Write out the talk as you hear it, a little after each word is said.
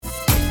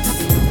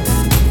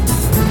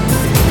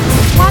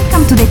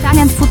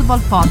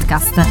Football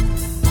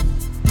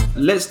Podcast.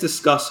 Let's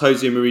discuss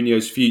Jose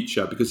Mourinho's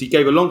future, because he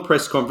gave a long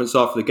press conference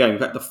after the game. In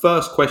fact, the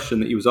first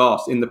question that he was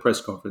asked in the press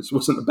conference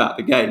wasn't about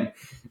the game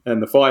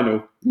and the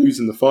final,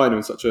 losing the final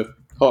in such a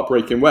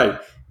heartbreaking way.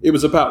 It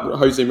was about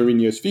Jose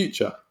Mourinho's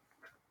future.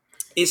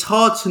 It's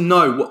hard to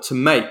know what to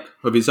make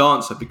of his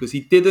answer, because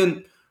he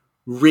didn't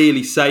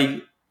really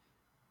say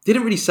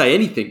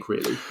anything,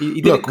 really.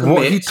 He didn't commit.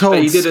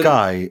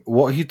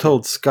 What he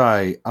told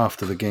Sky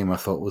after the game, I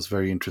thought was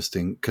very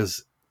interesting,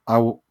 because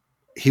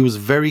he was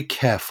very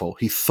careful.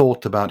 He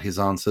thought about his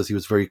answers. He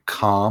was very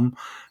calm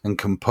and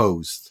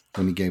composed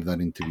when he gave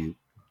that interview.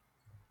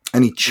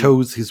 And he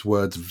chose his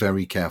words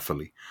very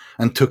carefully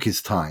and took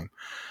his time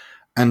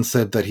and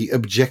said that he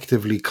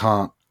objectively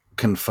can't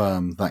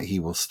confirm that he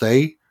will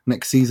stay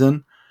next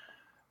season,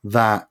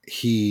 that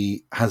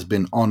he has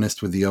been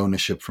honest with the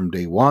ownership from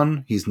day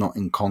one. He's not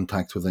in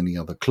contact with any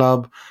other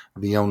club.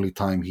 The only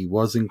time he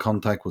was in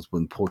contact was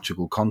when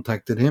Portugal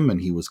contacted him, and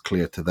he was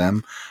clear to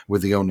them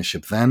with the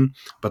ownership then,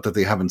 but that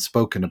they haven't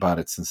spoken about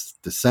it since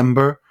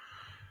December,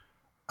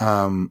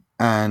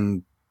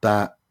 and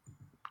that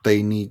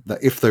they need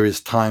that if there is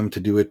time to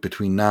do it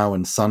between now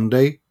and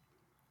Sunday,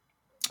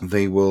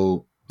 they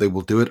will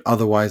do it.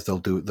 Otherwise,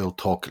 they'll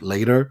talk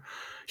later.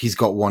 He's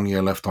got 1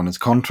 year left on his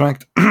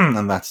contract,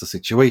 and that's the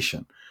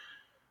situation.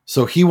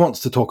 So he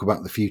wants to talk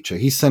about the future.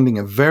 He's sending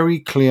a very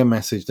clear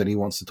message that he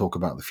wants to talk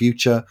about the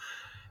future,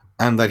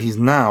 and that he's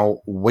now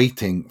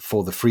waiting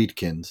for the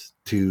Friedkins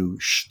to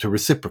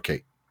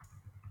reciprocate.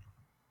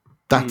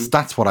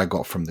 That's what I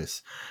got from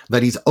this.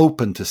 That he's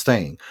open to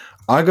staying.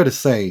 I got to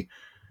say,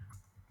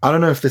 I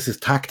don't know if this is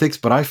tactics,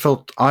 but I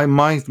felt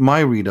my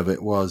read of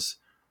it was,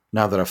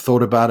 now that I've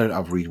thought about it,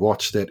 I've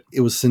rewatched it,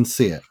 it was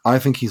sincere. I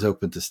think he's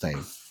open to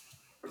staying.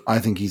 I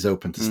think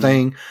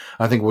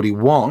what he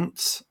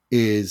wants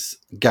is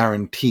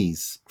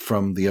guarantees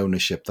from the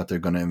ownership that they're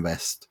going to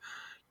invest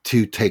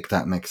to take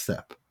that next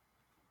step.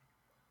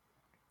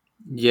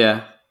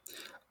 Yeah.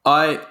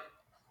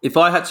 If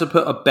I had to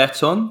put a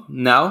bet on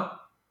now,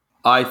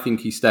 I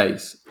think he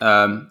stays.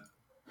 The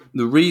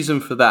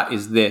reason for that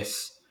is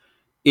this.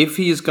 If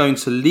he is going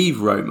to leave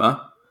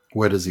Roma,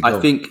 where does he go?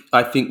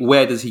 I think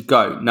where does he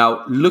go?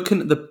 Now, looking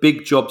at the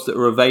big jobs that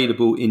are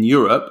available in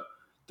Europe,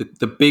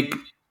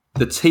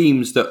 the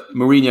teams that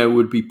Mourinho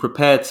would be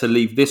prepared to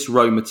leave this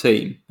Roma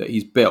team that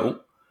he's built,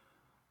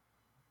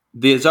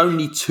 there's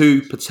only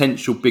two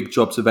potential big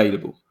jobs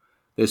available.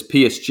 There's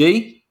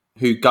PSG,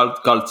 who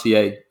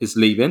Galtier is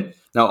leaving.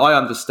 Now, I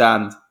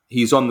understand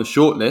he's on the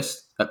shortlist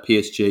at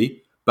PSG,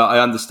 but I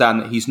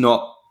understand that he's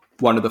not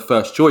one of the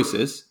first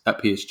choices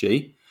at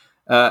PSG.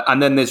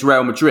 And then there's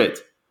Real Madrid.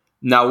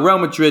 Now, Real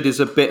Madrid is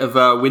a bit of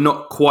we're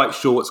not quite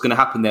sure what's going to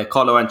happen there.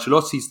 Carlo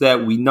Ancelotti's there.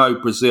 We know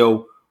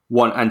Brazil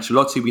want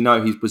Ancelotti. We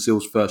know he's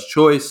Brazil's first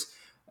choice.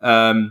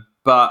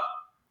 But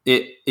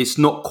it's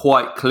not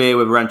quite clear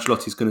whether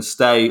Ancelotti's going to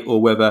stay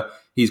or whether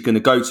he's going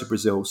to go to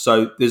Brazil.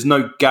 So there's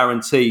no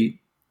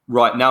guarantee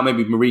right now.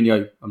 Maybe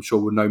Mourinho, I'm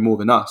sure, will know more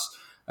than us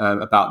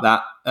about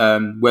that,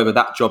 whether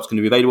that job's going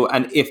to be available.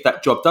 And if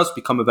that job does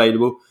become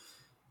available,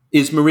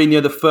 is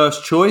Mourinho the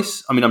first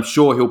choice? I mean, I'm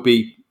sure he'll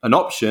be an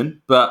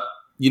option, but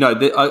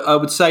I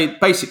would say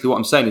basically what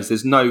I'm saying is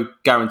there's no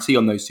guarantee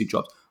on those two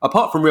jobs.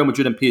 Apart from Real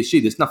Madrid and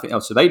PSG, there's nothing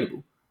else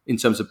available in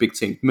terms of big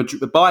teams.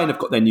 Bayern have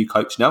got their new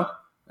coach now,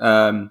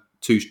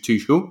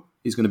 Tuchel.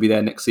 He's going to be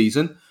there next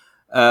season.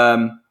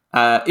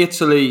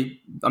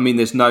 Italy, I mean,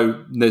 there's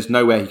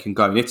nowhere he can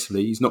go in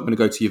Italy. He's not going to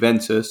go to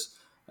Juventus.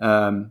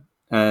 And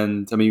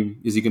I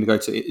mean, is he going to go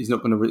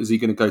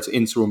to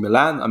Inter or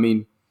Milan? I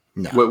mean,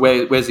 no.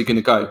 Where's he going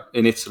to go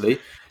in Italy?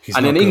 He's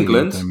and in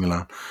England,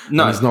 Milan.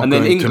 No, and he's not and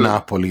going then England, to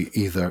Napoli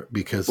either,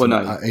 because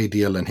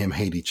ADL and him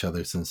hate each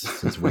other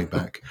since way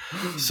back.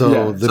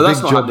 So the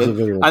big jobs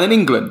available. And in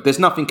England, there's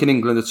nothing in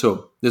England at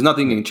all. There's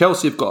nothing in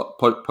Chelsea. Have got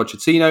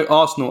Pochettino.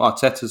 Arsenal,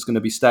 Arteta's going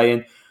to be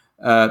staying.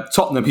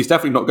 Tottenham, he's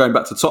definitely not going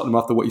back to Tottenham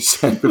after what he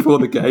said before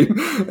the game.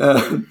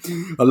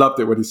 I loved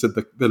it when he said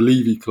the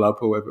Levy Club,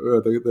 or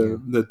whatever,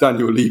 the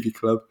Daniel Levy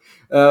Club.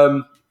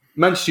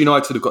 Manchester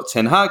United have got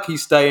Ten Hag,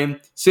 he's staying.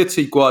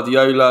 City,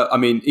 Guardiola. I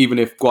mean, even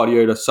if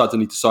Guardiola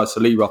suddenly decides to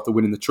leave after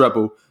winning the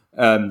treble,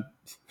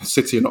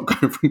 City are not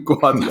going from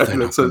Guardiola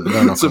to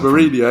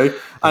Mourinho.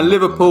 And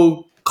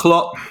Liverpool,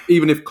 Klopp,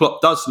 even if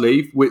Klopp does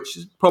leave, which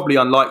is probably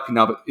unlikely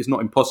now, but it's not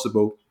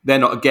impossible, they're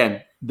not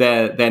going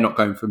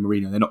for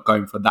Mourinho. They're not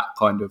going for that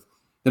kind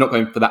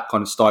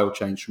of style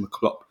change from a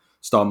Klopp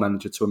style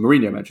manager to a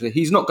Mourinho manager.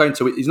 He's not going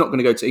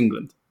to go to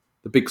England.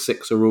 The big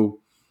six are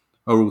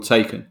all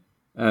taken.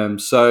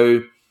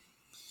 So,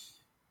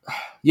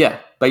 yeah,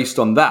 based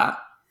on that,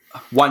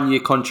 1 year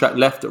contract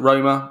left at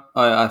Roma,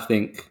 I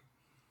think.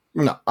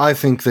 No, I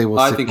think they will.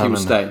 I think he will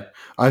stay.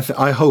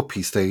 I hope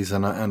he stays,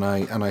 and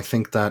I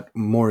think that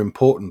more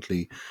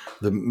importantly,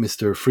 the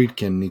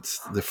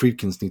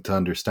Friedkins need to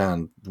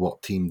understand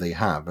what team they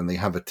have, and they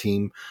have a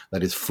team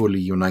that is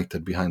fully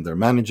united behind their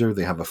manager.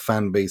 They have a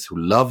fan base who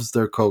loves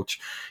their coach.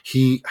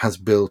 He has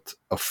built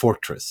a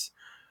fortress,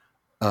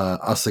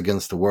 us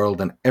against the world,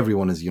 and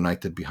everyone is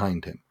united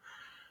behind him.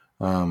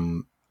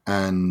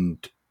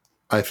 And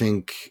I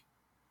think,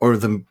 or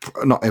the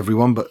not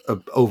everyone, but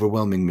an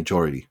overwhelming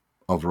majority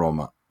of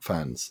Roma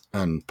fans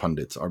and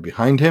pundits are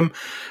behind him,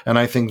 and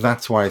I think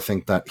that's why I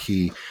think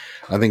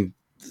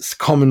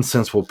common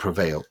sense will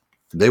prevail.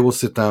 They will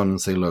sit down and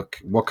say, "Look,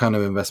 what kind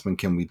of investment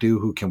can we do?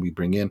 Who can we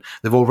bring in?"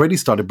 They've already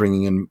started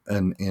bringing in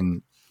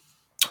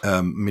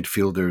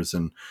midfielders,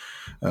 and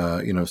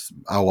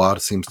Awar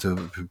seems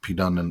to be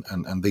done,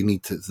 and they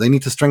need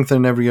to strengthen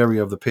in every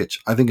area of the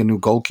pitch. I think a new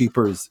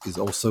goalkeeper is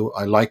also.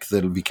 I like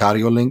the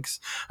Vicario links.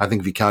 I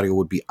think Vicario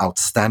would be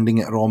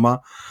outstanding at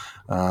Roma.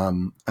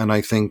 And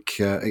I think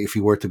if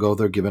he were to go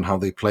there, given how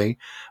they play,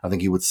 I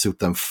think he would suit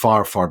them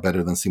far, far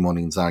better than Simone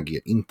Inzaghi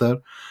at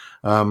Inter.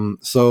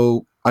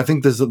 So I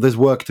think there's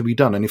work to be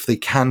done, and if they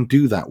can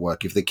do that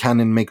work, if they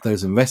can make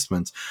those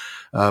investments,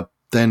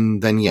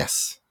 then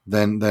yes,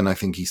 then I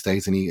think he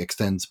stays and he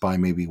extends by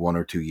maybe 1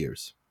 or 2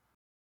 years.